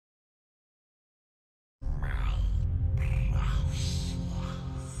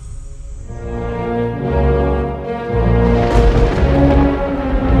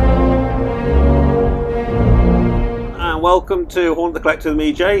welcome to Horn of the Collector with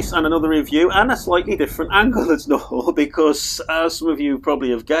me, Jace, and another review and a slightly different angle as normal because, as some of you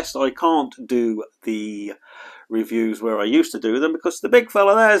probably have guessed, I can't do the reviews where I used to do them because the big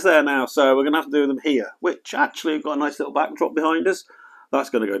fella there's there now, so we're going to have to do them here, which actually we've got a nice little backdrop behind us.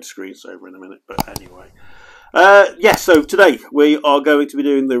 That's going to go to screensaver in a minute, but anyway. Yes, so today we are going to be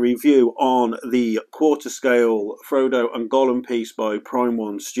doing the review on the quarter scale Frodo and Gollum piece by Prime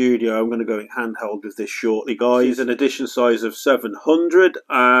 1 Studio. I'm going to go in handheld with this shortly, guys. An edition size of 700,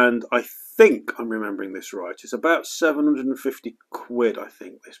 and I think I'm remembering this right. It's about 750 quid, I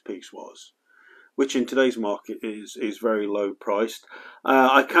think this piece was, which in today's market is very low priced.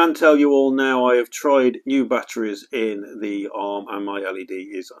 I can tell you all now, I have tried new batteries in the arm and my LED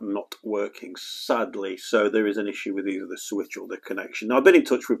is not working, sadly. So there is an issue with either the switch or the connection. Now, I've been in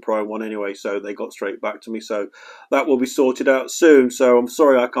touch with Prime 1 anyway, so they got straight back to me. So that will be sorted out soon. So I'm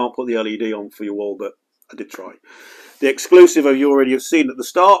sorry I can't put the LED on for you all, but I did try. The exclusive you already have seen at the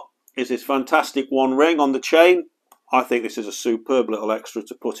start is this fantastic one ring on the chain. I think this is a superb little extra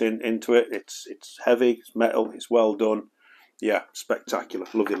to put into it. It's heavy, it's metal, it's well done. Yeah, spectacular.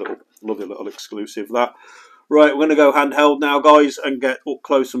 Lovely little exclusive that. Right, we're going to go handheld now, guys, and get up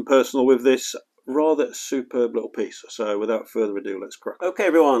close and personal with this rather superb little piece. So without further ado, let's crack. Okay,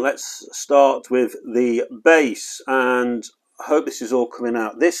 everyone, let's start with the base, and I hope this is all coming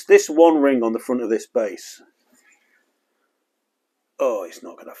out. This one ring on the front of this base. Oh, it's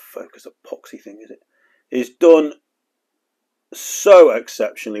not going to focus, a poxy thing, is it? It's done so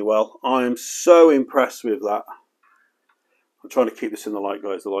exceptionally well. I am so impressed with that. I'm trying to keep this in the light,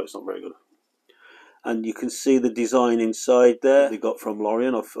 guys. The light's not very good. And you can see the design inside there they got from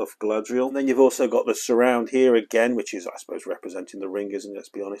Lorien of Galadriel. And then you've also got the surround here again, which is, I suppose, representing the ring, isn't it? Let's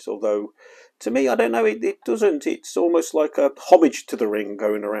be honest. Although, to me, I don't know, it doesn't. It's almost like a homage to the ring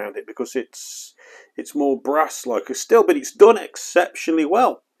going around it because it's more brass-like still, but it's done exceptionally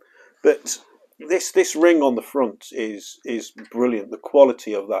well. But this ring on the front is brilliant. The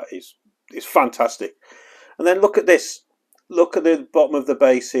quality of that is fantastic. And then look at this. Look at the bottom of the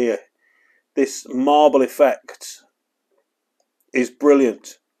base here. This marble effect is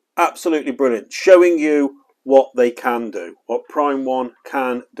brilliant. Absolutely brilliant. Showing you what they can do. What Prime 1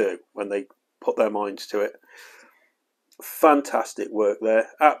 can do when they put their minds to it. Fantastic work there.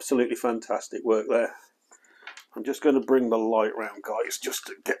 Absolutely fantastic work there. I'm just going to bring the light round, guys, just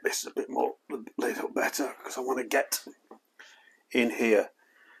to get this a little better, because I want to get in here.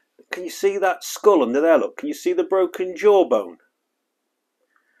 Can you see that skull under there? Look, can you see the broken jawbone?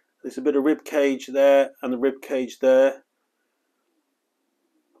 There's a bit of rib cage there and the rib cage there.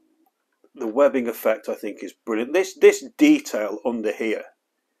 The webbing effect, I think, is brilliant. This detail under here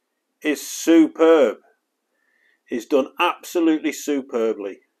is superb. It's done absolutely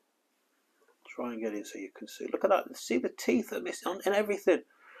superbly. Try and get in so you can see. Look at that. See the teeth and this and everything.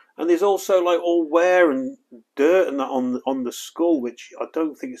 And there's also like all wear and dirt and that on the skull, which I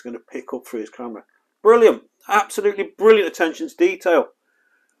don't think it's going to pick up through his camera. Brilliant. Absolutely brilliant attention to detail.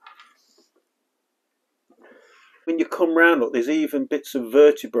 When you come round, look, there's even bits of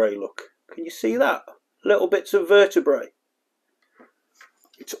vertebrae, look. Can you see that? Little bits of vertebrae.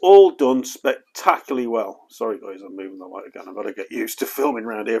 It's all done spectacularly well. Sorry guys, I'm moving the light again. I've got to get used to filming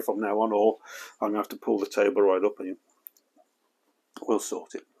around here from now on, or I'm going to have to pull the table right up and we'll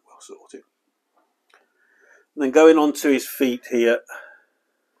sort it. We'll sort it. And then going on to his feet here,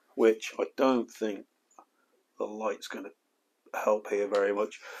 which I don't think the light's going to help here very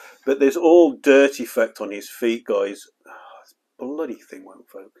much. But there's all dirt effect on his feet, guys. Oh, this bloody thing won't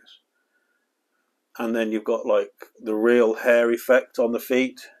focus. And then you've got like the real hair effect on the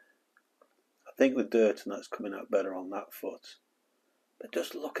feet. I think the dirt and that's coming out better on that foot. But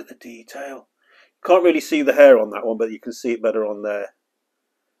just look at the detail. You can't really see the hair on that one, but you can see it better on there.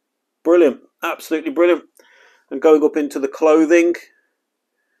 Brilliant. Absolutely brilliant. And going up into the clothing,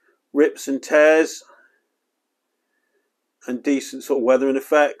 rips and tears, and decent sort of weathering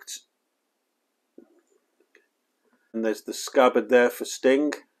effect. And there's the scabbard there for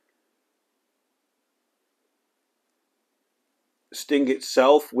Sting. Sting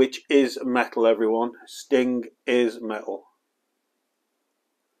itself, which is metal, everyone. Sting is metal.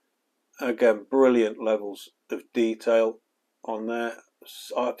 Again, brilliant levels of detail on there.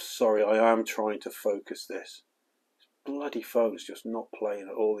 I'm sorry, I am trying to focus this. Bloody phone's just not playing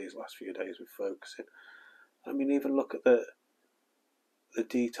at all these last few days with focusing. I mean, even look at the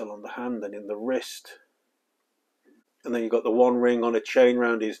detail on the hand and in the wrist. And then you've got the one ring on a chain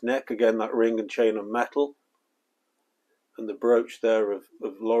round his neck. Again, that ring and chain of metal. And the brooch there of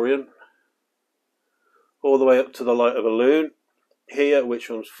Lorien. All the way up to the light of a loon here, which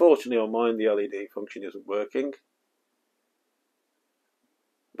unfortunately on mine the LED function isn't working.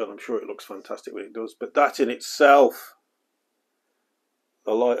 but I'm sure it looks fantastic when it does. But that in itself,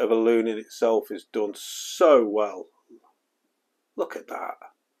 the light of a loon in itself is done so well. Look at that.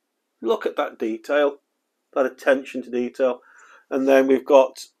 Look at that detail, that attention to detail. And then we've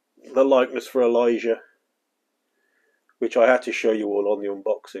got the likeness for Elijah, which I had to show you all on the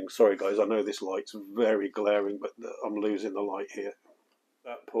unboxing. Sorry guys, I know this light's very glaring, but I'm losing the light here.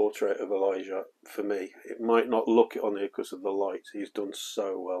 That portrait of Elijah, for me, it might not look it on here because of the light. He's done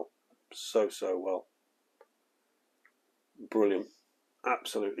so well. So well. Brilliant.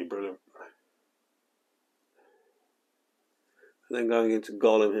 Absolutely brilliant. And then going into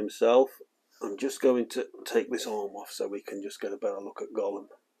Gollum himself, I'm just going to take this arm off so we can just get a better look at Gollum.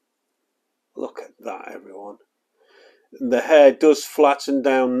 Look at that, everyone. The hair does flatten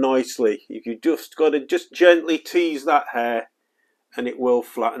down nicely. You just got to just gently tease that hair and it will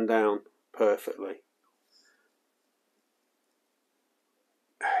flatten down perfectly.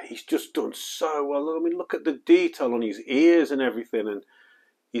 He's just done so well. I mean, look at the detail on his ears and everything, and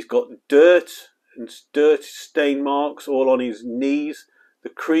he's got dirt and dirt stain marks all on his knees, the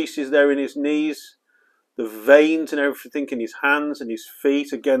creases there in his knees, the veins and everything in his hands and his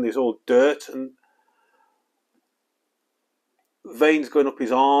feet. Again, there's all dirt and veins going up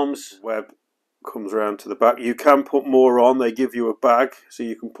his arms. Web comes around to the back. You can put more on. They give you a bag so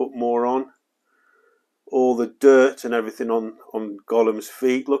you can put more on. All the dirt and everything on Gollum's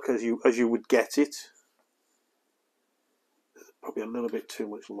feet. Look, as you would get it. There's probably a little bit too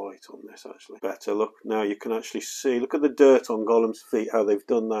much light on this actually. Better, look, now you can actually see. Look at the dirt on Gollum's feet, how they've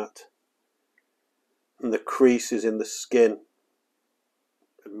done that. And the creases in the skin.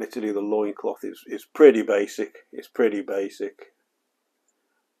 Admittedly, the loincloth is pretty basic. It's pretty basic.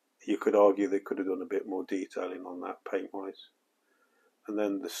 You could argue they could have done a bit more detailing on that paint-wise. And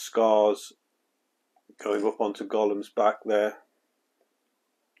then the scars going up onto Gollum's back there.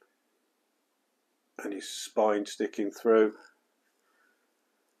 And his spine sticking through.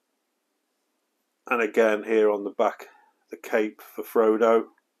 And again here on the back, the cape for Frodo.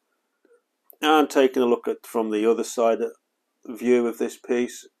 And taking a look at from the other side view of this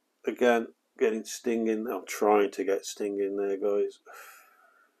piece. Again, getting Sting in. I'm trying to get Sting in there, guys.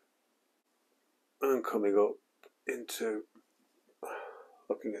 And coming up into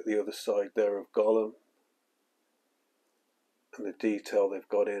looking at the other side there of Gollum. And the detail they've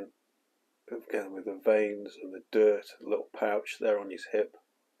got in. Again with the veins and the dirt, a little pouch there on his hip.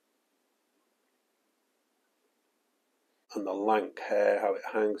 And the lank hair, how it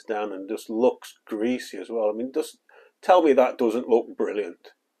hangs down and just looks greasy as well. I mean, just tell me that doesn't look brilliant.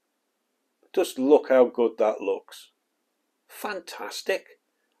 Just look how good that looks. Fantastic.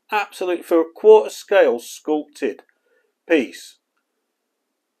 Absolutely, for a quarter scale sculpted piece.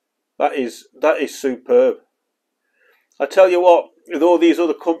 That is superb. I tell you what, with all these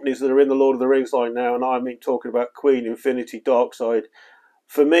other companies that are in the Lord of the Rings line now, and I mean talking about Queen, Infinity, Darkside,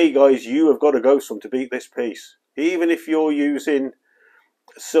 for me, guys, you have got to go some to beat this piece. Even if you're using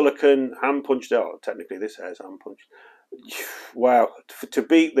silicone hand punched out, technically this hair's hand punched. Wow, to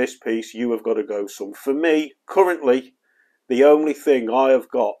beat this piece, you have got to go some. For me, currently, the only thing I have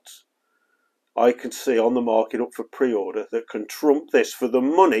got, I can see on the market up for pre-order that can trump this for the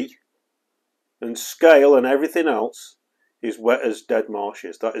money and scale and everything else is Wet as Dead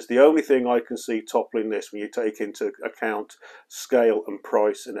Marshes. That is the only thing I can see toppling this when you take into account scale and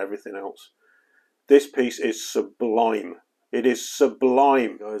price and everything else. This piece is sublime. It is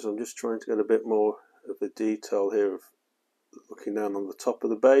sublime. Guys, I'm just trying to get a bit more of the detail here of looking down on the top of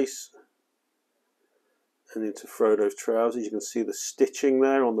the base and into Frodo's trousers. You can see the stitching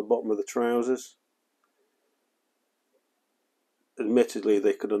there on the bottom of the trousers. Admittedly,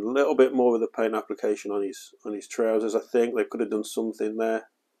 they could have done a little bit more with the paint application on his trousers. I think they could have done something there.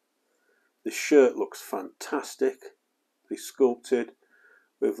 The shirt looks fantastic. He's sculpted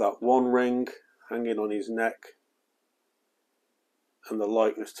with that one ring hanging on his neck. And the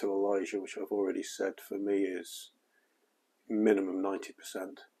likeness to Elijah, which I've already said for me is minimum 90%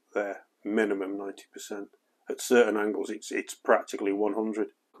 there. Minimum 90%. At certain angles, it's practically 100.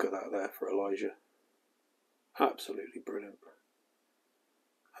 Look at that there for Elijah. Absolutely brilliant.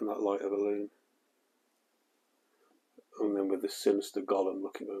 And that light of a loon. And then with the sinister Gollum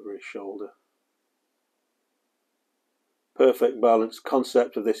looking over his shoulder. Perfect balance.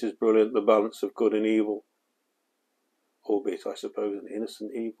 Concept of this is brilliant. The balance of good and evil. Albeit, I suppose, an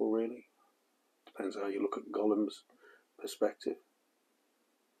innocent evil, really. Depends how you look at Gollum's perspective.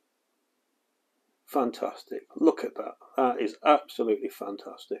 Fantastic. Look at that. That is absolutely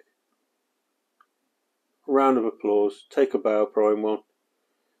fantastic. Round of applause. Take a bow, Prime One.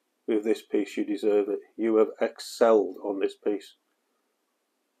 With this piece, you deserve it. You have excelled on this piece.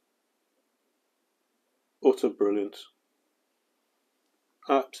 Utter brilliance.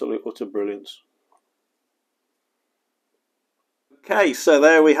 Absolute utter brilliance. Okay, so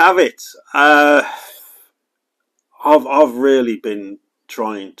there we have it. I've really been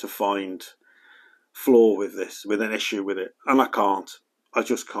trying to find flaw with this, with an issue with it, and I can't. I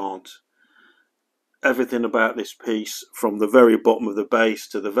just can't. Everything about this piece, from the very bottom of the base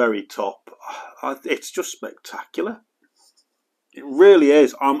to the very top, it's just spectacular. It really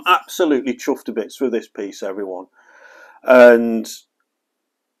is. I'm absolutely chuffed to bits with this piece, everyone. And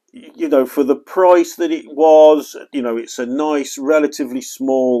you know, for the price that it was, you know, it's a nice, relatively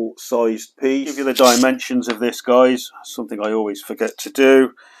small sized piece. I'll give you the dimensions of this, guys, something I always forget to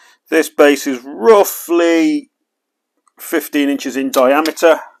do. This base is roughly 15 inches in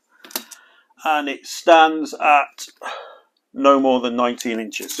diameter, and it stands at no more than 19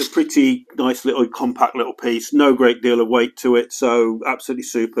 inches. It's a pretty nice little compact little piece, no great deal of weight to it, so absolutely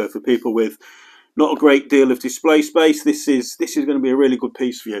super for people with not a great deal of display space. This is going to be a really good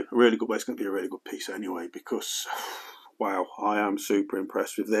piece for you. A really good way. It's going to be a really good piece anyway, because wow, I am super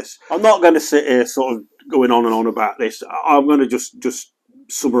impressed with this. I'm not going to sit here sort of going on and on about this. I'm going to just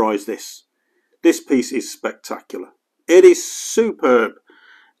summarise this. This piece is spectacular. It is superb.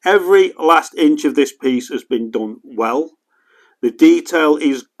 Every last inch of this piece has been done well. The detail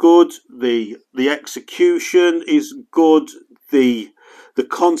is good. The execution is good. The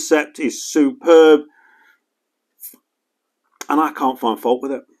concept is superb, and I can't find fault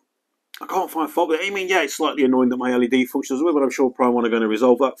with it. I can't find fault with it. I mean, yeah, it's slightly annoying that my LED functions as well, but I'm sure Prime One are going to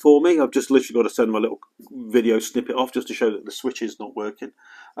resolve that for me. I've just literally got to send my little video snippet off just to show that the switch is not working.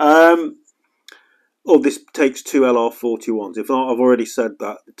 Oh, this takes 2 LR41s. If not, I've already said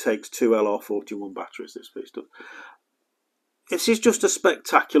that. It takes 2 LR41 batteries, this piece does. This is just a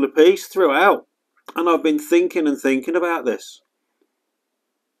spectacular piece throughout. And I've been thinking and thinking about this.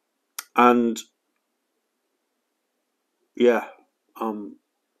 And yeah,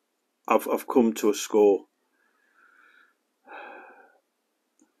 I've come to a score.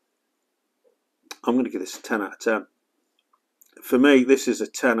 I'm going to give this a 10 out of 10. For me, this is a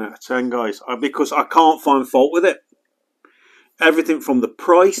 10 out of 10, guys, because I can't find fault with it. Everything from the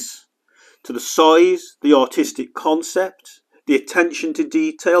price to the size, the artistic concept, the attention to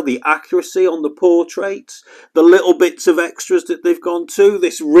detail, the accuracy on the portraits, the little bits of extras that they've gone to,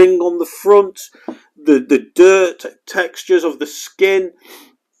 this ring on the front, the dirt textures of the skin,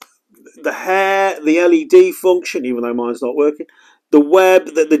 the hair, the LED function, even though mine's not working, the web,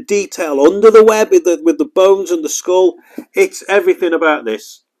 the detail under the web with the bones and the skull. It's everything about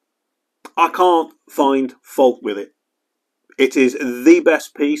this. I can't find fault with it. It is the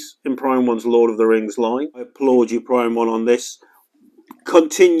best piece in Prime One's Lord of the Rings line. I applaud you, Prime One, on this.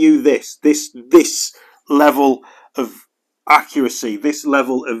 Continue this level of accuracy, this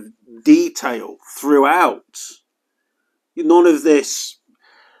level of detail throughout. None of this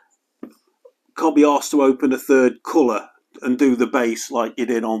can't be asked to open a third colour and do the base like you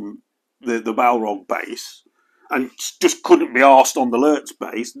did on the Balrog base, and just couldn't be asked on the Lurtz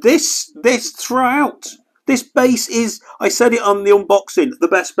base. This throughout. This base is, I said it on the unboxing, the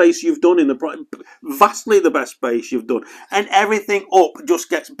best base you've done in the Prime, vastly the best base you've done. And everything up just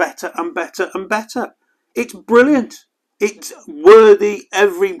gets better and better and better. It's brilliant. It's worthy,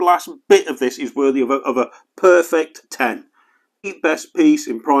 every last bit of this is worthy of a perfect 10. The best piece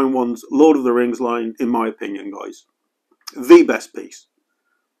in Prime One's Lord of the Rings line, in my opinion, guys. The best piece.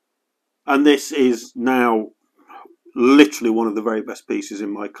 And this is now literally one of the very best pieces in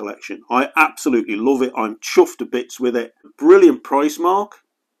my collection. I absolutely love it. I'm chuffed to bits with it. Brilliant price mark.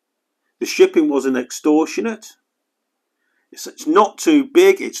 The shipping wasn't extortionate. It's not too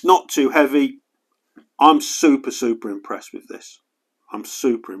big. It's not too heavy. I'm super impressed with this. I'm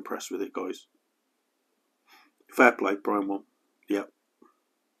super impressed with it, guys. Fair play, Prime One. Yep.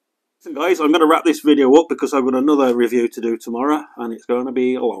 So guys, I'm going to wrap this video up because I've got another review to do tomorrow, and it's going to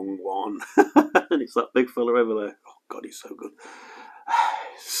be a long one. And it's that big fella over there. Oh God, he's so good.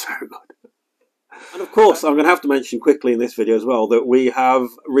 So good. And of course, I'm going to have to mention quickly in this video as well that we have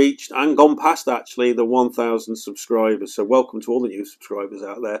reached and gone past actually the 1,000 subscribers. So welcome to all the new subscribers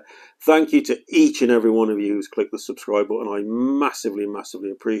out there. Thank you to each and every one of you who's clicked the subscribe button. I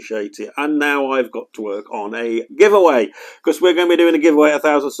massively appreciate it. And now I've got to work on a giveaway because we're going to be doing a giveaway at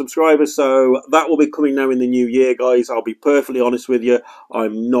 1,000 subscribers. So that will be coming now in the new year, guys. I'll be perfectly honest with you.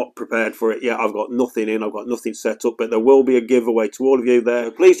 I'm not prepared for it yet. I've got nothing in. I've got nothing set up, but there will be a giveaway to all of you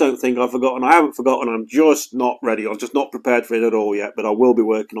there. Please don't think I've forgotten. I haven't forgotten. I'm just not ready. I'm just not prepared for it at all yet, but I will be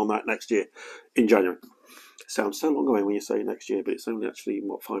working on that next year in January. sounds so long away when you say next year, but it's only actually,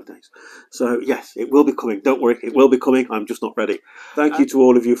 what, 5 days. So, yes, it will be coming. Don't worry, it will be coming. I'm just not ready. Thank you to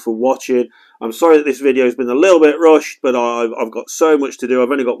all of you for watching. I'm sorry that this video has been a little bit rushed, but I've got so much to do.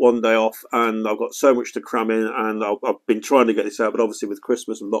 I've only got 1 day off, and I've got so much to cram in, and I've been trying to get this out, but obviously with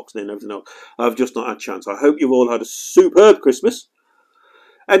Christmas and Boxing Day and everything else, I've just not had a chance. I hope you've all had a superb Christmas.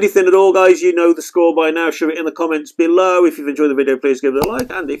 Anything at all, guys, you know the score by now. Shove it in the comments below. If you've enjoyed the video, please give it a like.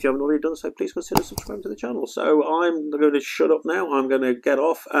 And if you haven't already done so, please consider subscribing to the channel. So I'm going to shut up now. I'm going to get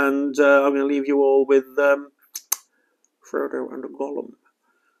off. And I'm going to leave you all with Frodo and Gollum.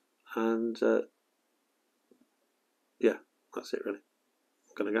 And yeah, that's it, really.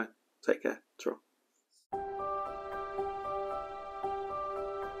 I'm going to go. Take care.